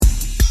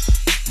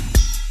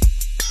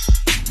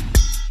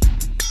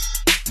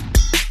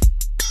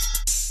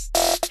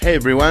Hey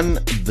everyone,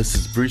 this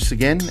is Bruce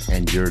again,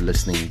 and you're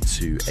listening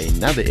to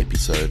another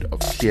episode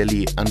of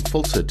Clearly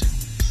Unfiltered.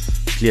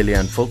 Clearly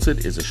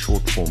Unfiltered is a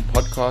short-form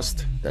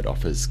podcast that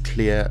offers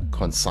clear,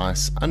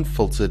 concise,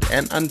 unfiltered,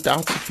 and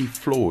undoubtedly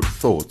flawed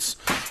thoughts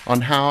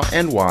on how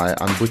and why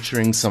I'm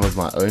butchering some of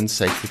my own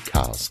sacred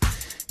cows.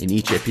 In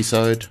each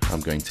episode, I'm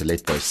going to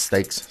let those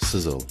steaks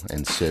sizzle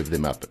and serve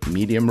them up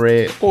medium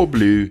rare or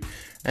blue,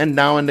 and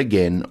now and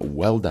again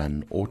well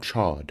done or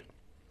charred.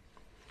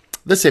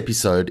 This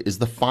episode is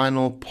the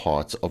final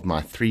part of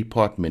my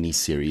 3-part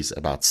mini-series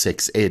about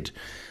sex ed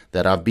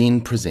that I've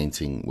been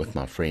presenting with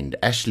my friend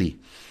Ashley.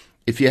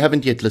 If you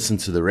haven't yet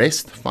listened to the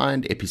rest,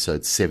 find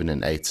episodes 7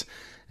 and 8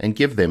 and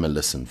give them a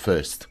listen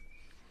first.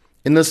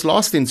 In this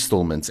last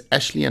installment,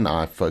 Ashley and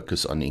I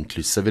focus on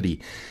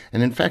inclusivity,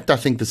 and in fact I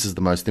think this is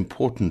the most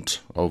important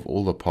of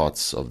all the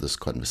parts of this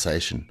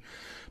conversation.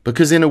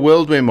 Because in a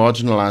world where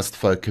marginalised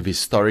folk have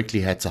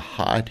historically had to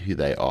hide who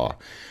they are,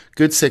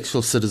 good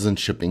sexual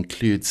citizenship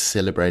includes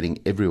celebrating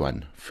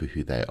everyone for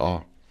who they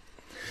are.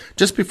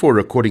 Just before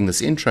recording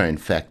this intro, in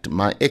fact,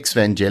 my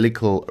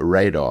ex-evangelical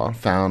radar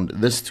found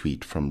this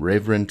tweet from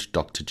Reverend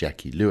Dr.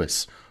 Jackie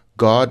Lewis.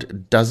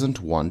 God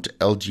doesn't want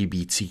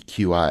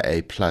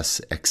LGBTQIA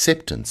plus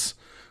acceptance.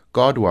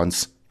 God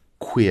wants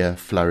queer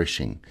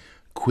flourishing,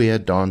 queer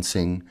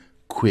dancing,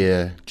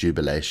 queer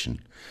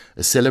jubilation,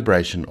 a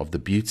celebration of the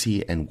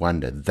beauty and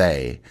wonder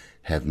they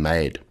have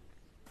made.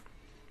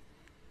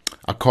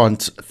 I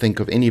can't think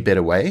of any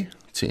better way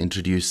to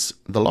introduce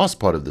the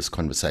last part of this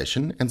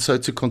conversation, and so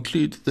to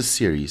conclude this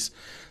series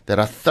that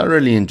I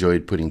thoroughly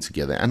enjoyed putting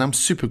together, and I'm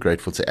super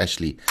grateful to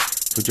Ashley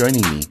for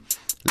joining me.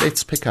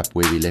 Let's pick up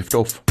where we left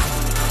off.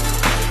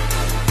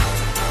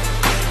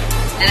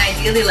 And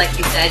ideally, like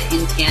you said,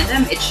 in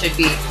tandem, it should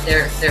be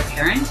their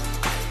parent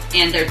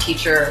and their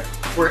teacher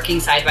working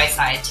side by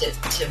side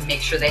to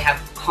make sure they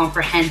have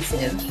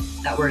comprehensive,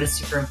 that word is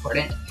super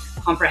important,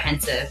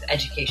 comprehensive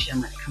education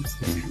when it comes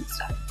to this kind of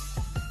stuff.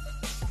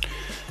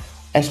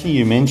 Ashley,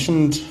 you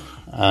mentioned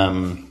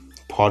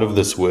part of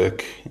this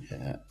work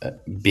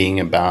being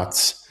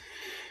about,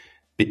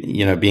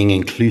 being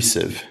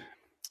inclusive.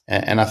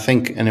 And I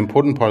think an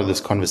important part of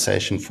this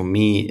conversation for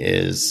me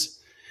is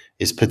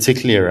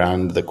particularly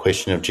around the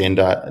question of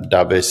gender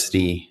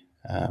diversity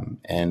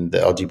and the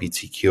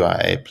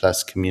LGBTQIA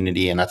plus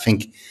community. And I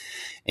think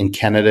in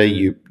Canada,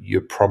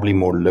 you're probably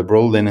more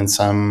liberal than in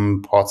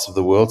some parts of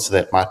the world, so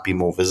that might be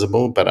more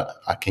visible. But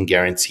I can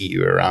guarantee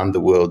you around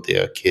the world,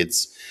 there are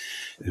kids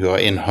who are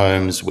in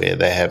homes where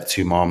they have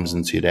 2 moms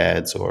and 2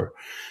 dads, or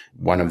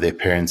one of their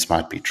parents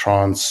might be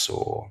trans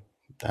or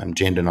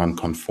gender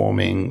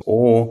non-conforming,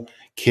 or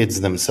kids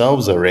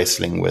themselves are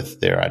wrestling with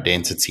their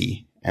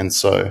identity. And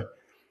so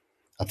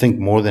I think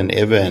more than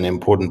ever, an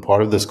important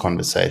part of this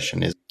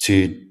conversation is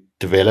to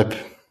develop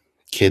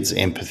kids'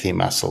 empathy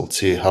muscle,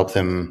 to help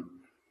them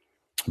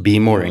be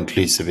more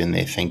inclusive in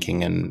their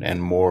thinking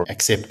and more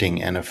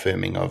accepting and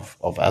affirming of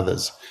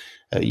others.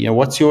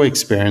 What's your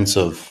experience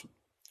of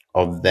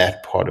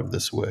that part of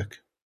this work?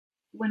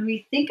 When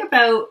we think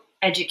about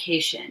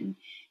education,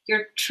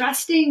 you're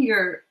trusting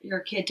your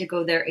kid to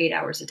go there 8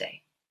 hours a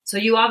day. So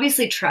you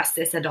obviously trust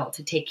this adult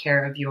to take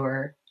care of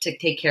your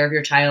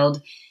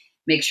child,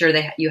 make sure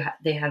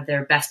they have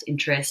their best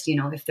interest.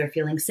 If they're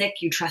feeling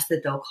sick, you trust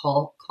that they'll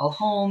call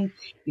home.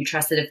 You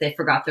trust that if they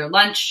forgot their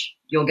lunch,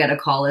 you'll get a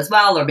call as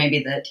well, or maybe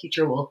the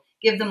teacher will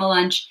give them a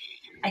lunch.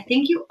 I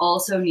think you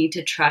also need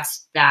to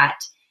trust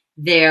that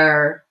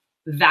they're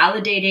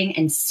validating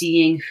and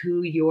seeing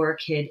who your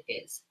kid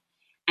is.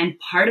 And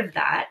part of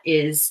that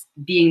is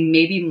being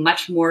maybe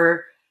much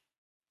more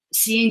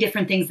seeing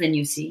different things than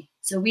you see.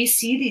 So we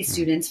see these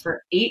students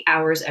for 8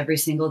 hours every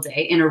single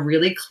day in a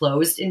really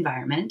closed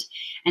environment.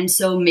 And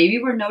so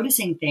maybe we're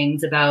noticing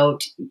things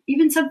about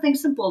even something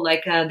simple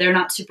like they're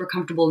not super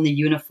comfortable in the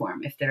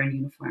uniform if they're in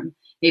uniform.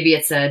 Maybe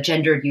it's a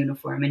gendered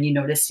uniform and you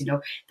notice,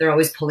 they're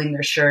always pulling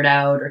their shirt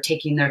out or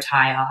taking their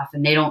tie off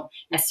and they don't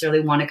necessarily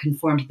want to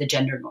conform to the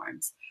gender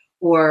norms.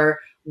 Or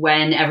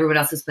when everyone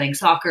else is playing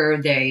soccer,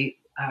 they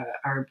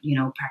are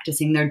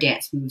practicing their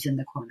dance moves in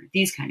the corner,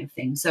 these kind of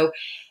things. So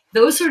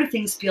those sort of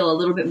things feel a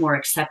little bit more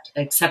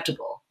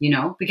acceptable.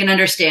 We can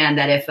understand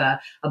that if a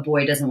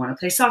boy doesn't want to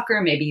play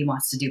soccer, maybe he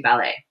wants to do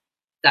ballet.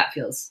 That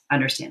feels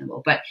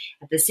understandable. But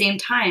at the same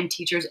time,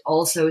 teachers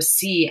also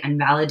see and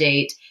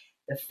validate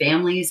the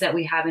families that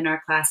we have in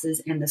our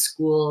classes and the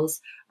schools.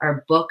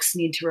 Our books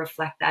need to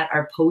reflect that,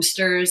 our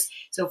posters.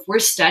 So if we're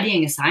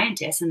studying a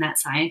scientist and that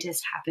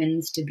scientist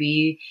happens to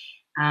be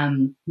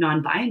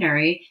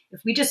non-binary,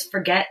 if we just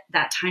forget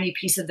that tiny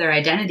piece of their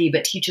identity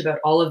but teach about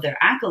all of their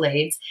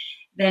accolades,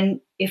 then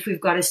if we've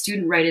got a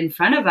student right in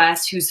front of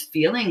us who's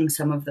feeling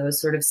some of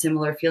those sort of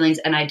similar feelings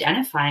and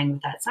identifying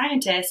with that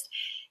scientist,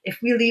 if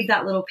we leave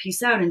that little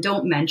piece out and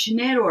don't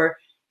mention it, or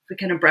if we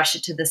kind of brush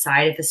it to the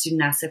side if a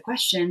student asks a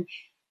question,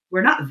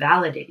 we're not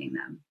validating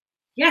them.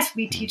 Yes,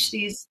 we teach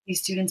these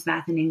students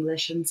math and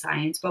English and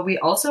science, but we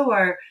also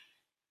are,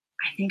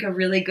 I think, a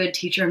really good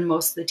teacher, and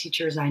most of the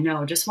teachers I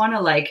know just want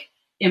to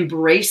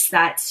embrace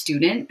that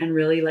student and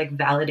really like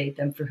validate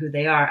them for who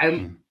they are.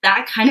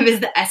 That kind of is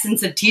the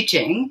essence of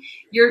teaching.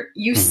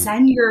 You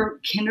send your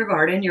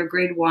kindergarten, your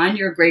grade 1,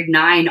 your grade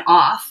 9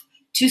 off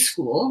to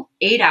school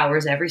 8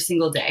 hours every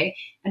single day.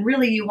 And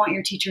really you want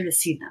your teacher to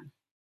see them.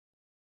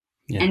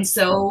 Yeah. And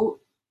so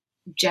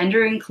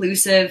gender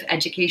inclusive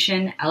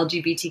education,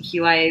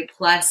 LGBTQIA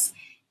plus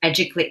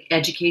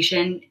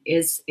education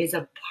is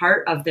a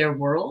part of their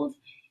world.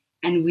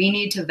 And we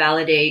need to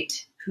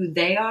validate who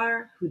they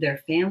are, who their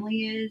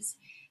family is,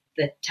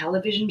 the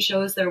television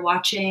shows they're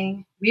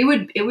watching. We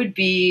would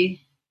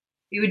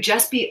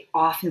just be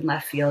off in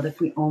left field if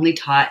we only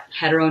taught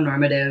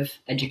heteronormative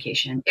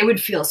education. It would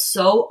feel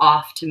so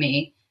off to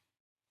me,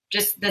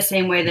 just the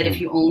same way that if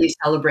you only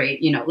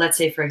celebrate, let's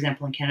say, for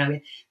example, in Canada,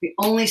 we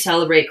only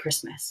celebrate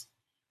Christmas.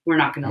 We're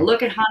not going to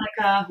look at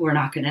Hanukkah. We're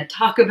not going to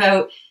talk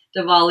about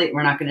Diwali.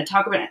 We're not going to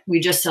talk about it. We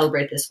just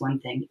celebrate this one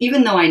thing.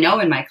 Even though I know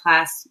in my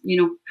class,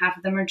 half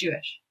of them are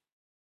Jewish.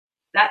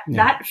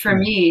 That for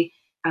me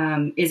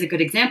is a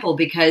good example,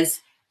 because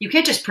you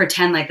can't just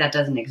pretend like that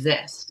doesn't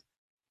exist.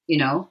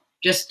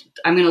 Just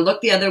I'm going to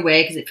look the other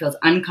way because it feels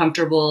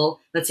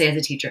uncomfortable. Let's say as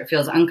a teacher, it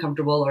feels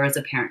uncomfortable, or as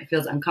a parent, it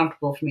feels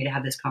uncomfortable for me to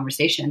have this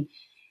conversation.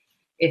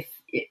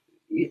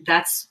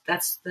 That's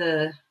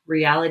the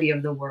reality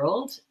of the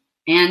world.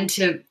 And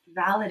to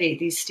validate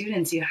these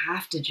students, you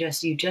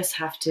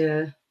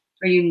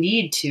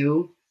need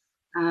to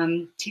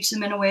teach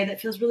them in a way that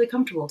feels really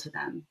comfortable to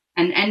them.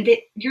 And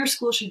your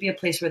school should be a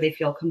place where they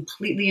feel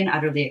completely and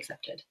utterly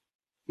accepted,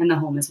 and the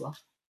home as well.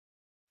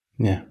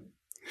 Yeah.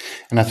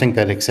 And I think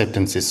that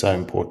acceptance is so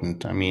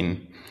important. I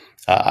mean,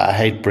 I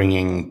hate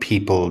bringing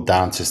people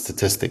down to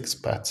statistics,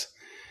 but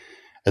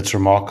it's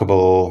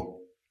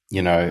remarkable,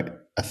 I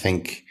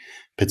think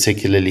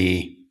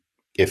particularly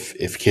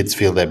if kids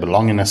feel they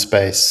belong in a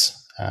space,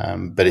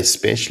 but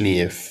especially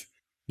if,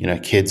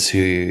 kids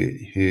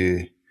who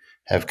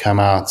have come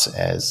out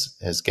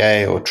as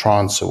gay or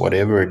trans or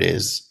whatever it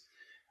is,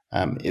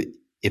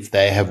 if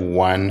they have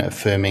one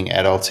affirming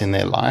adult in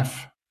their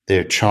life,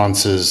 their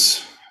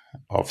chances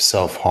of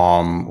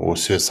self-harm or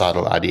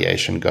suicidal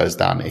ideation goes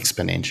down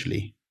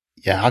exponentially.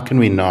 Yeah, how can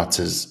we not,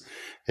 as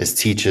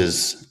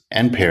teachers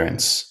and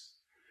parents,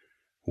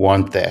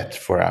 want that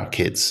for our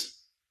kids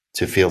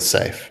to feel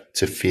safe,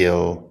 to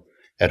feel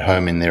at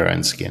home in their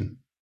own skin?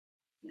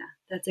 Yeah,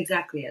 that's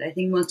exactly it. I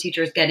think most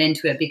teachers get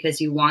into it because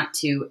you want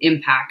to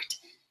impact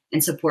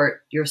and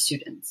support your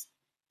students.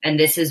 And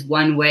this is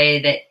one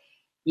way that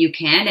you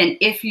can. And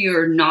if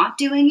you're not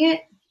doing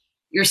it,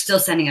 you're still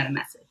sending out a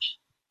message.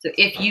 So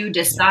if you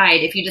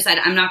decide,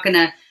 I'm not going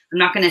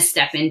to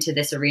step into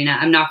this arena,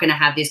 I'm not going to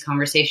have these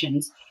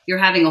conversations, you're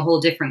having a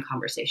whole different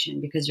conversation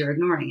because you're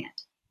ignoring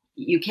it.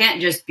 You can't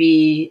just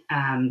be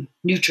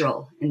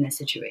neutral in this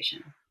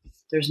situation.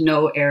 There's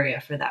no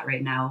area for that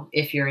right now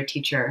if you're a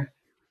teacher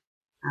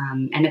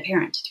and a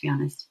parent, to be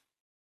honest.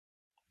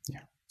 Yeah.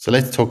 So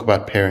let's talk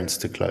about parents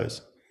to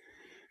close.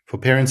 For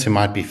parents who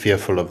might be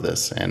fearful of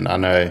this, and I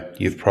know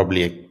you've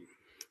probably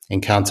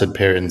encountered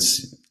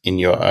parents in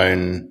your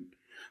own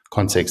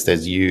context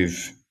as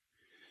you've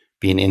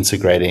been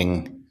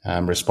integrating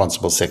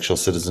responsible sexual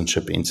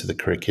citizenship into the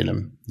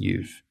curriculum.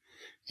 You've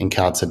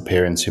encountered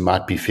parents who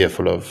might be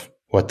fearful of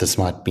what this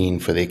might mean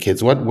for their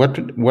kids.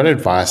 What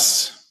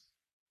advice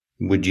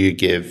would you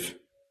give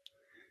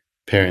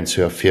parents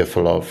who are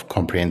fearful of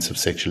comprehensive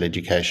sexual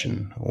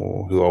education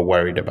or who are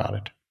worried about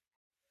it?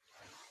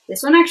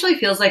 This one actually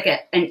feels like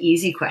an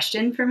easy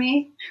question for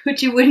me,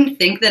 which you wouldn't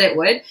think that it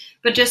would,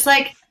 but just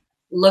like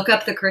look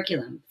up the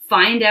curriculum,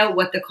 find out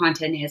what the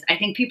content is. I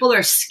think people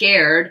are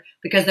scared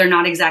because they're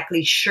not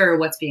exactly sure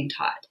what's being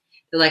taught.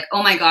 They're like,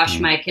 oh my gosh,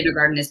 my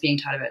kindergarten is being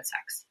taught about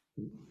sex.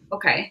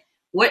 Okay,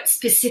 what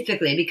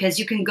specifically? Because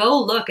you can go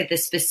look at the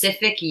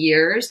specific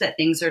years that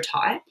things are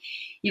taught.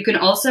 You can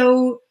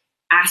also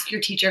ask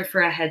your teacher for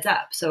a heads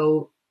up.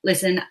 So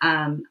listen,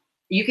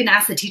 you can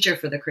ask the teacher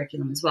for the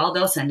curriculum as well.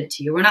 They'll send it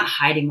to you. We're not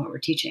hiding what we're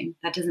teaching.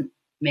 That doesn't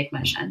make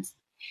much sense.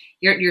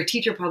 Your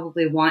teacher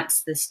probably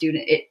wants the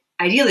student.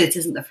 Ideally, this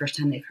isn't the first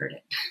time they've heard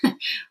it.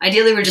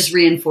 Ideally, we're just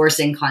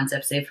reinforcing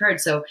concepts they've heard.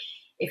 So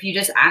if you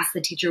just ask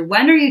the teacher,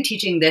 when are you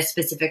teaching this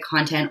specific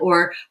content?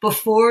 Or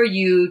before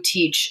you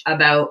teach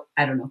about,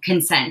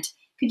 consent,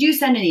 could you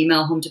send an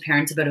email home to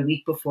parents about a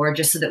week before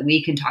just so that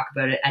we can talk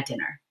about it at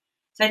dinner?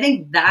 So I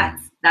think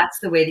that's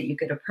the way that you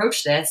could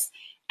approach this.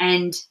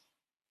 And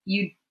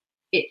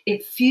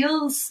it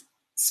feels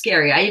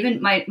scary.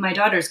 My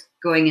daughter's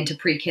going into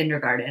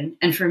pre-kindergarten.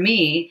 And for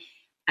me,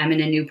 I'm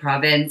in a new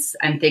province.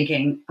 I'm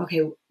thinking,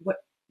 okay,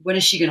 what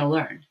is she going to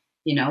learn?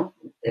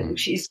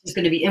 She's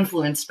going to be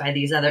influenced by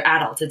these other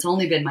adults. It's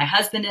only been my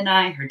husband and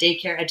I, her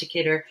daycare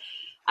educator.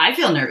 I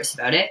feel nervous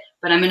about it,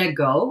 but I'm going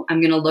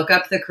to look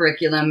up the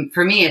curriculum.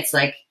 For me, it's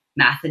like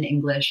math and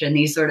English and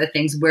these sort of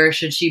things. Where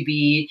should she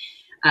be?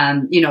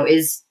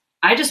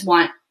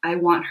 I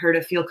want her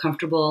to feel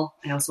comfortable.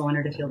 I also want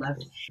her to feel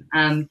loved.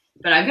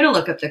 But I'm going to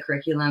look up the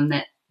curriculum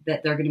that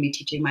they're going to be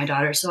teaching my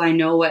daughter, so I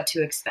know what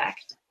to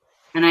expect.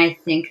 And I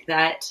think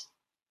that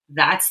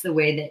that's the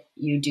way that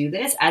you do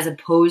this, as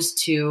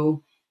opposed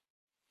to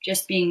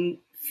just being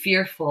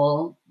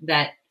fearful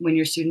that when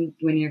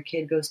your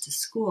kid goes to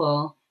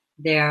school,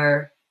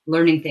 they're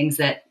learning things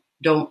that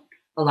don't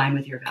align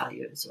with your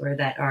values, or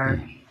that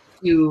are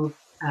too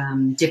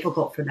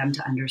difficult for them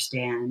to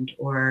understand,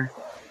 or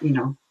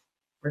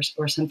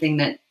or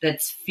something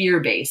that's fear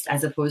based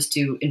as opposed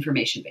to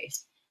information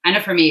based. I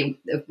know for me,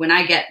 when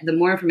I get the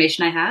more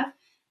information I have,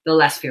 the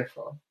less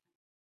fearful.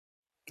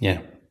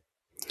 Yeah.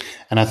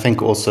 And I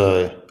think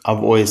also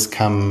I've always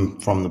come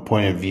from the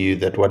point of view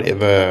that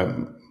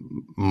whatever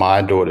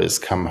my daughters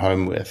come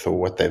home with, or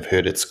what they've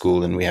heard at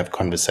school, and we have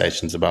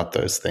conversations about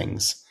those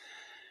things,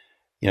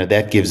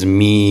 that gives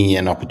me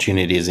an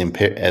opportunity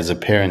as a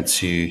parent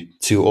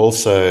to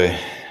also,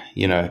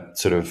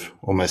 sort of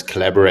almost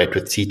collaborate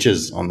with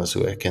teachers on this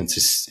work, and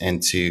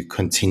to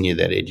continue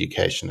that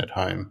education at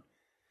home.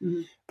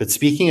 Mm-hmm. But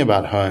speaking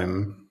about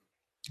home,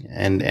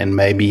 and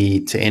maybe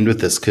to end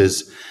with this,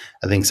 because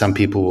I think some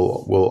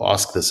people will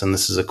ask this, and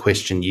this is a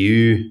question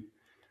you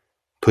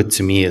put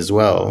to me as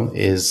well,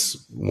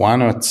 is why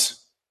not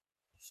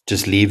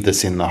just leave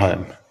this in the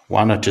home?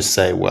 Why not just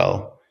say,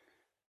 well,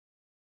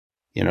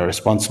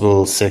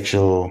 responsible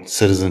sexual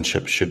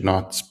citizenship should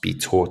not be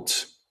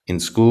taught in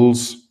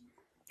schools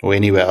or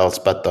anywhere else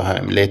but the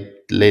home.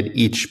 Let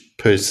each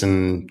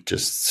person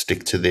just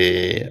stick to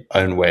their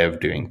own way of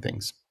doing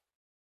things.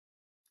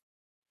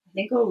 I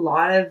think a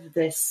lot of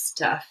this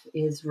stuff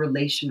is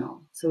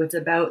relational. So it's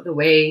about the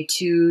way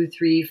 2,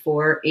 3,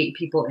 4, 8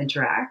 people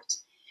interact.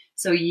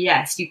 So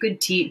yes, you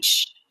could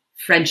teach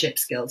friendship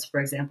skills, for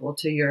example,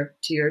 to your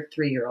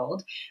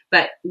 3-year-old,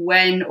 but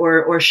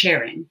or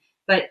sharing,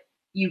 but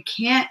you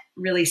can't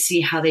really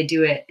see how they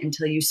do it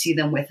until you see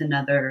them with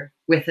another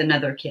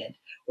kid,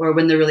 or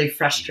when they're really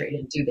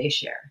frustrated, do they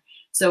share?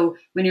 So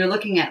when you're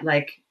looking at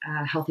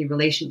healthy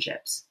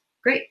relationships,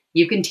 great,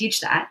 you can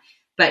teach that.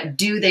 But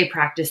do they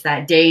practice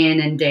that day in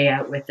and day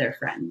out with their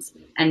friends?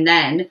 And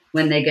then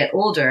when they get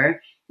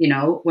older,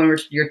 when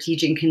you're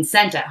teaching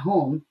consent at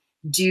home,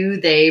 do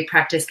they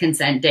practice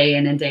consent day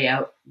in and day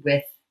out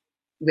with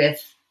their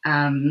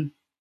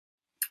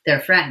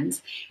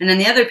friends? And then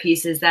the other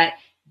piece is that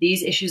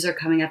these issues are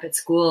coming up at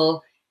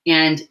school.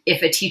 And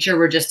if a teacher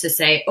were just to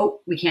say, oh,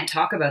 we can't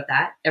talk about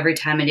that every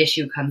time an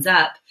issue comes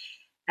up,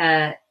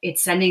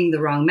 it's sending the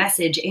wrong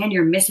message, and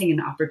you're missing an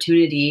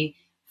opportunity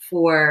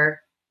for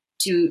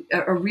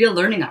a real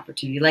learning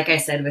opportunity. Like I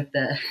said, with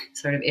the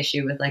sort of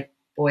issue with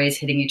boys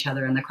hitting each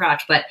other in the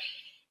crotch. But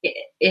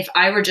if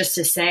I were just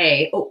to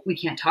say, oh, we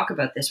can't talk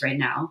about this right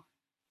now,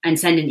 and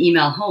send an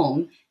email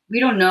home, we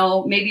don't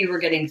know, maybe we're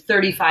getting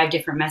 35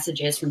 different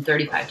messages from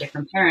 35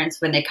 different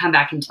parents. When they come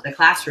back into the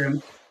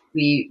classroom,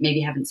 we maybe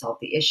haven't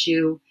solved the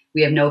issue.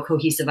 We have no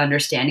cohesive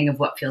understanding of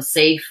what feels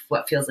safe,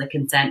 what feels like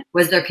consent.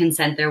 Was there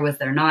consent there? Was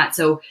there not?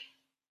 So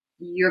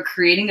you're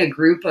creating a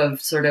group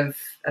of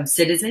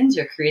citizens,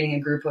 you're creating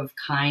a group of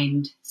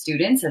kind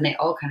students, and they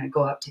all kind of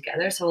go up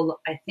together. So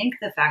I think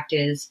the fact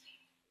is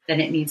that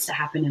it needs to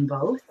happen in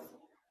both.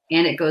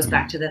 And it goes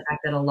back to the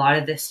fact that a lot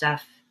of this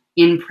stuff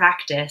in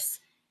practice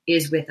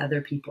is with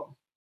other people.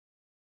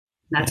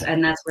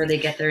 And that's where they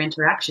get their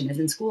interaction, is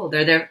in school.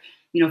 They're there,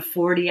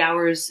 40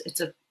 hours.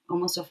 It's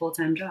almost a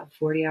full-time job,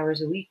 40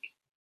 hours a week.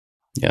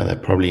 Yeah, they're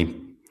probably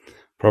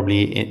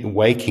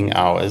waking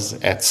hours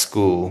at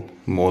school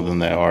more than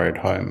they are at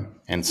home.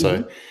 And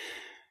so,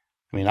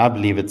 I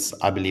believe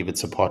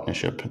it's a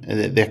partnership.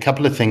 There are a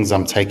couple of things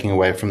I'm taking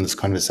away from this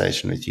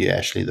conversation with you,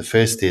 Ashley. The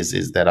first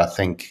is that I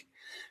think,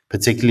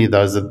 particularly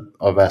those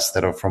of us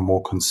that are from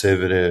more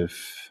conservative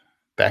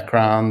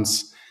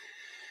backgrounds,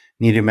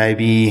 need to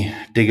maybe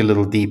dig a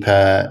little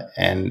deeper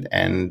and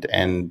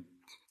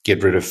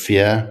get rid of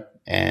fear,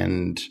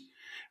 and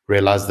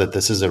realize that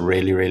this is a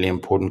really, really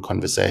important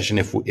conversation.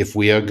 If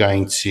we are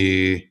going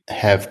to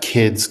have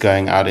kids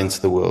going out into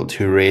the world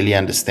who really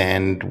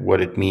understand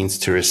what it means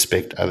to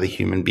respect other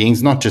human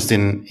beings, not just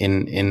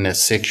in a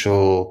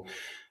sexual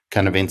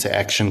kind of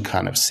interaction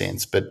kind of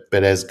sense, but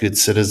as good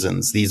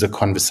citizens, these are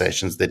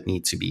conversations that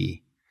need to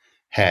be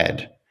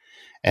had.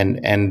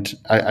 And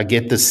I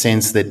get the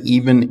sense that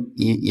even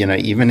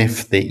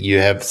if you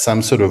have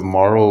some sort of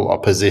moral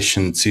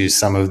opposition to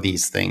some of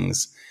these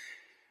things,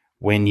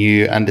 when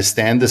you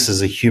understand this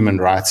as a human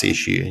rights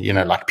issue,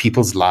 like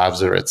people's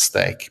lives are at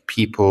stake,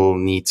 people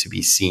need to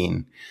be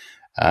seen.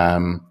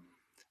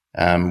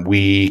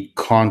 We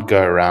can't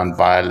go around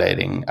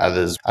violating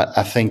others.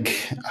 I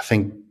think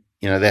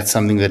that's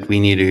something that we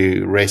need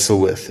to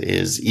wrestle with,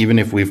 is even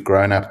if we've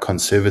grown up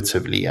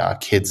conservatively, our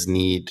kids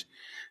need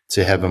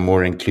to have a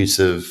more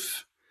inclusive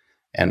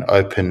and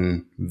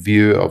open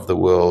view of the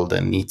world,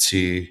 and need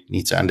to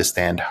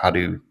understand how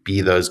to be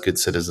those good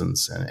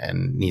citizens,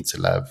 and need to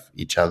love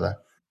each other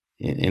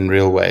in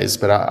real ways.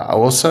 But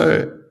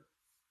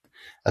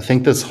I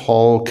think this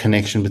whole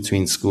connection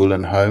between school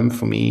and home,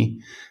 for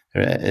me,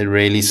 it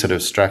really sort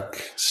of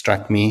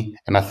struck me.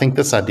 And I think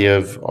this idea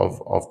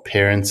of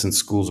parents and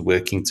schools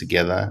working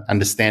together,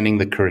 understanding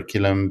the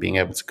curriculum, being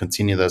able to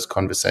continue those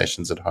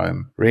conversations at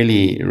home,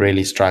 really,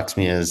 really strikes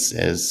me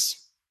as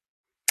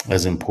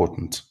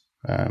important.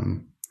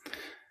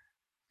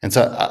 And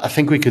so I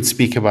think we could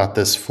speak about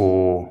this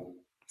for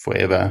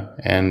forever.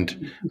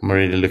 And I'm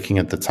already looking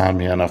at the time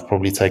here, and I've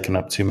probably taken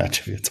up too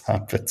much of your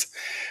time. But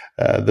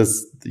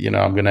this,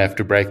 I'm going to have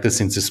to break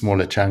this into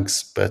smaller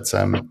chunks. But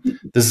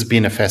this has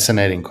been a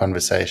fascinating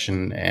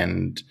conversation,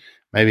 and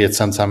maybe at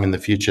some time in the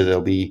future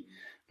there'll be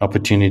an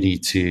opportunity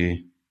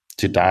to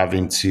dive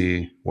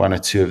into one or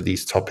two of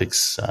these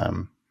topics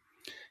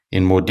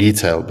in more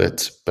detail.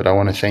 But I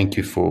want to thank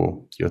you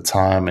for your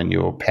time and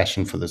your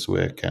passion for this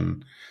work,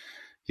 and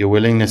your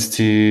willingness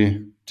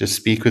to just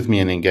speak with me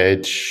and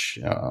engage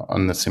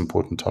on this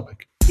important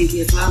topic. Thank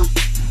you as well.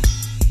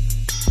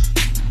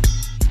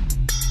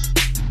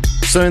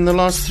 So in the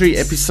last 3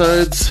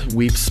 episodes,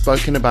 we've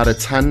spoken about a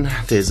ton.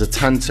 There's a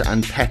ton to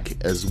unpack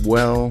as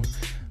well.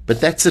 But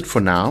that's it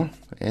for now,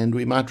 and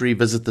we might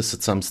revisit this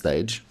at some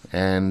stage.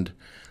 And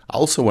I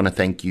also want to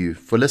thank you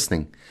for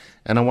listening.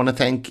 And I want to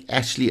thank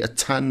Ashley a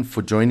ton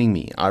for joining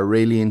me. I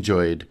really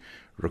enjoyed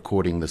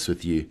recording this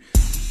with you.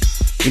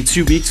 In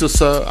 2 weeks or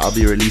so, I'll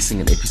be releasing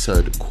an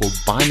episode called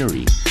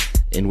Binary,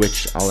 in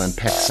which I'll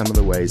unpack some of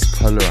the ways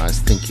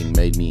polarized thinking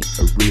made me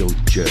a real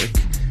jerk,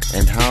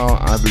 and how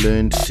I've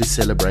learned to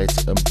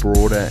celebrate a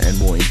broader and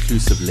more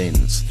inclusive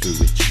lens through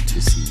which to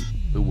see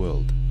the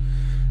world.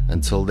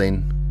 Until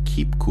then,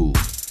 keep cool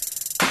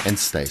and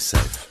stay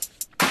safe.